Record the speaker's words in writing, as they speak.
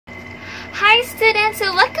Hi students, so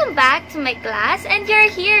welcome back to my class and you're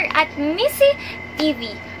here at MsC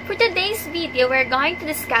TV. For today's video, we're going to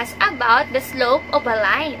discuss about the slope of a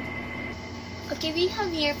line. Okay, we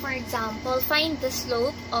have here, for example, find the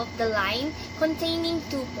slope of the line containing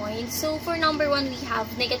 2 points. So for number 1, we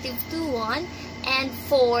have negative 2, 1 and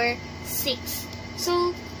 4, 6.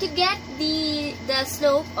 So to get the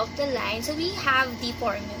slope of the line, so we have the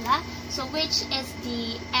formula, so which is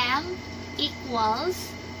the m equals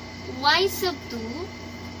y sub 2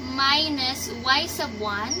 minus y sub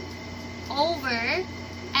 1 over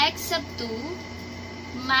x sub 2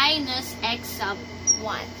 minus x sub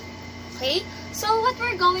 1. Okay, so what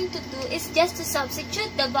we're going to do is just to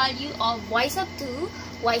substitute the value of y sub 2,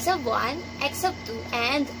 y sub 1, x sub 2,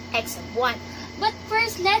 and x sub 1. But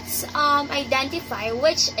first, let's identify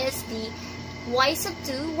which is the y sub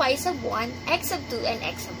 2, y sub 1, x sub 2, and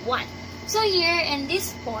x sub 1. So here in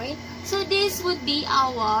this point, so this would be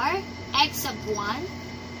our x sub 1.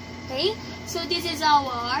 Okay, so this is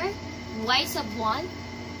our y sub 1.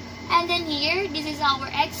 And then here, this is our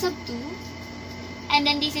x sub 2. And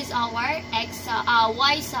then this is our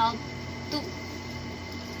y sub 2.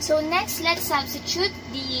 So next, let's substitute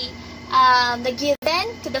the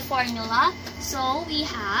given to the formula. So we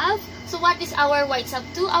have, so what is our y sub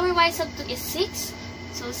 2? Our y sub 2 is 6.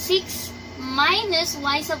 So 6 minus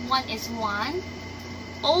y sub 1 is 1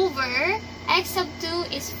 over x sub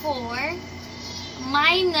 2 is 4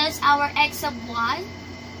 minus our x sub 1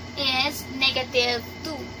 is negative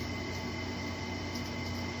 2.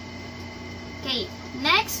 Okay,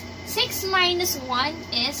 next, 6 minus 1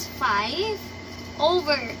 is 5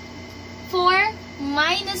 over 4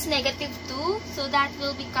 minus negative 2, so that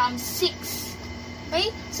will become 6. Okay,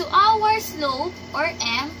 so our slope or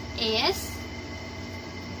m is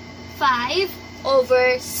 5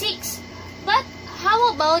 over 6. But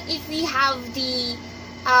how about if we have the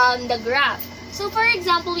graph? So for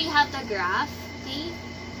example, we have the graph. Okay,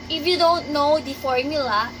 if you don't know the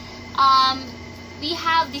formula, we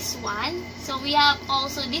have this one. So we have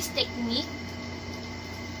also this technique.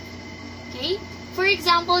 Okay, for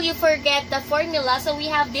example, you forget the formula, so we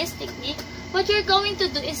have this technique. What you're going to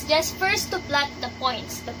do is just first to plot the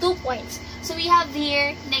points, the 2 points. So we have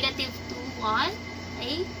here negative 2, 1.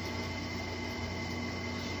 Okay,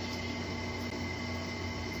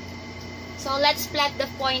 so let's plot the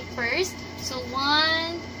point first. So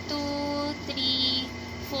 1, 2, 3,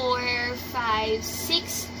 4, 5,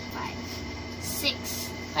 6, 5, 6.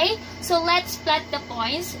 Okay, so let's plot the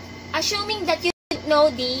points, assuming that you know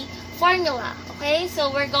the formula. Okay,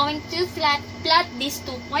 so we're going to plot these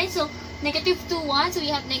 2 points. So negative 2, 1. So we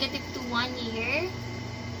have negative 2, 1 here.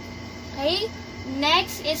 Okay,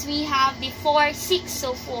 next is we have the 4, 6.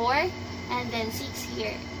 So 4 and then 6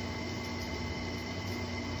 here.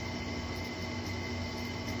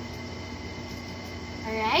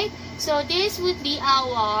 Alright, so this would be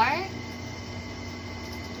our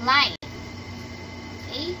line.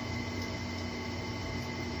 Okay.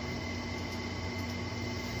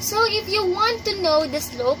 So if you want to know the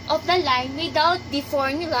slope of the line without the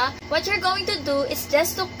formula, what you're going to do is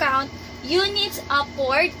just to count units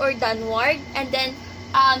upward or downward and then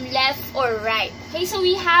left or right. Okay, so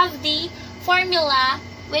we have the formula,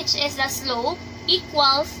 which is the slope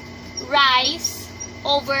equals rise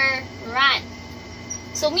over run.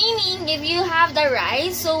 So meaning, if you have the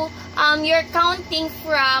rise, so you're counting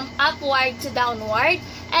from upward to downward.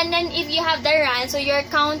 And then if you have the run, so you're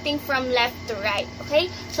counting from left to right. Okay,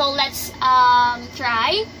 so let's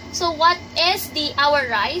try. So what is our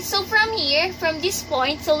rise? So from here, from this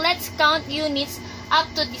point, so let's count units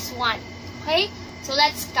up to this one. Okay, so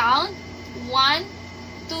let's count 1,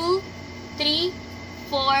 2, 3,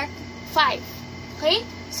 4, 5. Okay,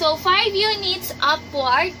 so 5 units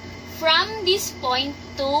upward from this point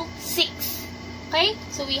to 6. Okay,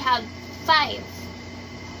 so we have 5.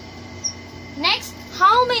 Next,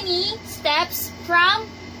 how many steps from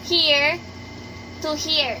here to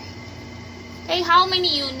here? Okay, how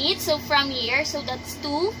many units? So from here, so that's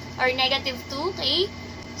 2 or negative 2. Okay,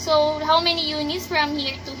 so how many units from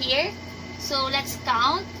here to here? So let's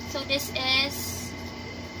count. So this is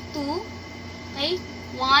 2. Okay,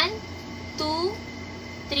 1, 2,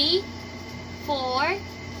 3, 4,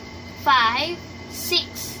 5,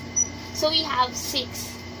 6. So we have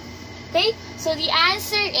 6. Okay, so the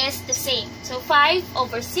answer is the same. So 5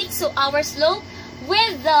 over 6. So our slope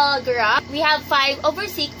with the graph, we have 5 over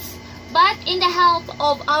 6. But in the help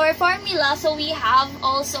of our formula, so we have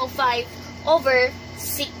also 5 over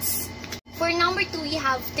 6. For number 2, we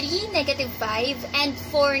have 3, negative 5, and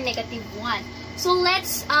 4, negative 1. So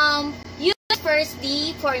let's use first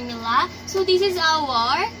the formula. So this is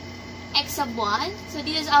our x sub 1. So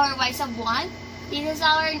this is our y sub 1. This is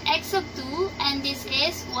our x sub 2. And this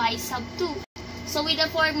is y sub 2. So with the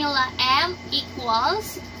formula m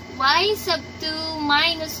equals y sub 2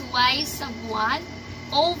 minus y sub 1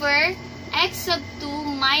 over x sub 2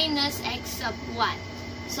 minus x sub 1.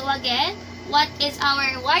 So again, what is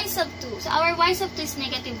our y sub 2? So our y sub 2 is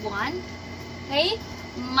negative 1. Okay?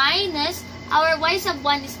 Minus our y sub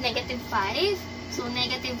 1 is negative 5. So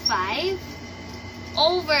negative 5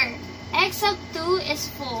 over x sub 2 is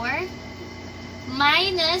 4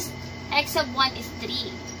 minus x sub 1 is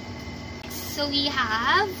 3. So we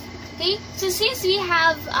have, okay, so since we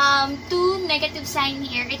have two negative sign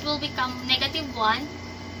here, it will become negative 1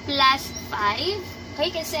 plus 5.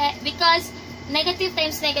 Okay, because negative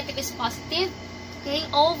times negative is positive. Okay,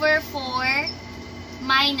 over 4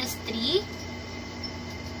 minus 3.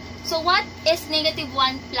 So what is negative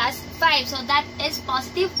 1 plus 5? So that is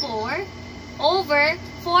positive 4 over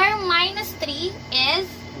 4 minus 3 is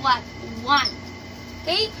what? 1.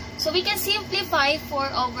 Okay, so we can simplify 4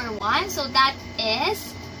 over 1. So that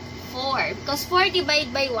is 4. Because 4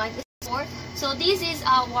 divided by 1 is 4. So this is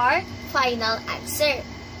our final answer.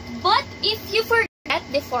 But if you forget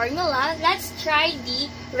the formula, let's try the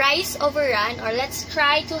rise over run, or let's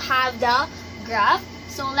try to have the graph.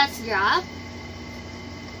 So let's graph.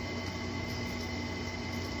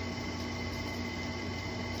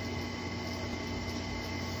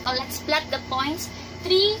 Oh, let's plot the points.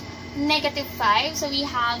 3, negative 5. So we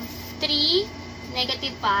have 3,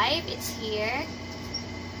 negative 5. It's here.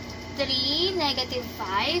 3, negative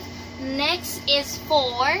 5. Next is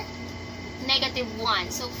 4, negative 1.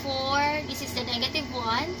 So 4, this is the negative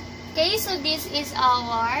 1. Okay, so this is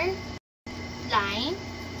our line.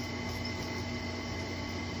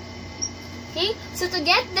 Okay, so to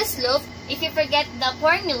get the slope, if you forget the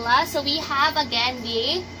formula, so we have again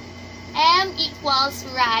the m equals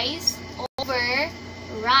rise over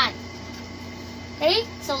run. Okay,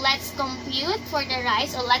 so let's compute for the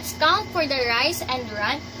rise, or let's count for the rise and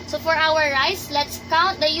run. So for our rise, let's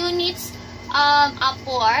count the units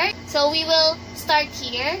upward. So we will start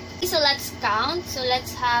here. So let's count. So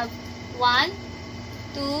let's have 1,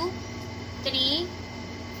 2, 3,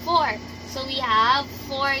 4. So we have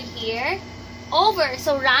 4 here. Over.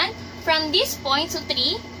 So run from this point to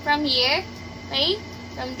 3. From here. Okay.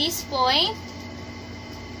 From this point.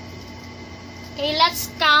 Okay.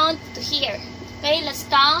 Let's count to here. Okay. Let's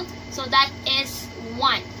count. So that is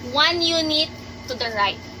 1. 1 unit to the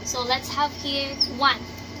right. So let's have here 1.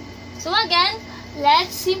 So again,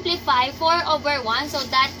 let's simplify 4 over 1. So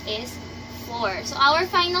that is 4. So our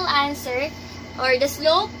final answer, or the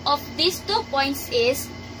slope of these 2 points, is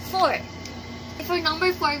 4. For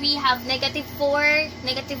number 4, we have negative 4,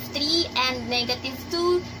 negative 3, and negative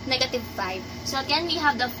 2, negative 5. So again, we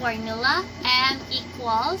have the formula m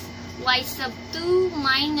equals y sub 2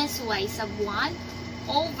 minus y sub 1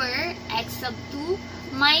 over x sub 2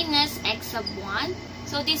 minus x sub 1.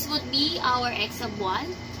 So this would be our x sub 1.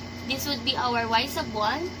 This would be our y sub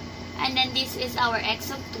 1. And then this is our x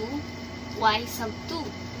sub 2, y sub 2.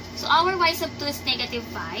 So our y sub 2 is negative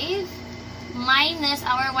 5. Minus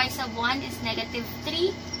our y sub 1 is negative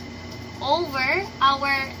 3. Over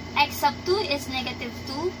our x sub 2 is negative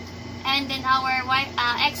 2. And then our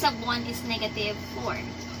x sub 1 is negative 4.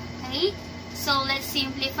 Okay? So let's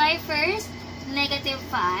simplify first. Negative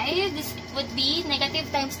 5. This would be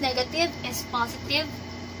negative times negative is positive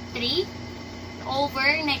 3.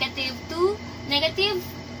 Over negative 2. Negative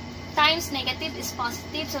times negative is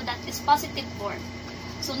positive. So that is positive 4.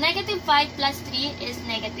 So negative 5 plus 3 is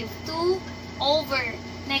negative 2. Over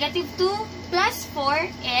negative 2 plus 4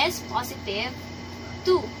 is positive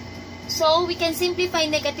 2. So we can simplify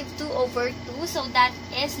negative 2 over 2. So that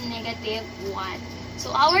is negative 1.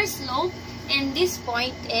 So our slope in this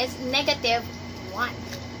point is negative 1.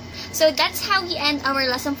 So that's how we end our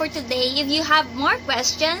lesson for today. If you have more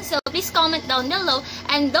questions, so please comment down below.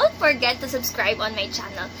 And don't forget to subscribe on my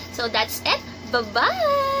channel. So that's it.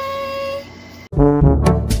 Bye-bye!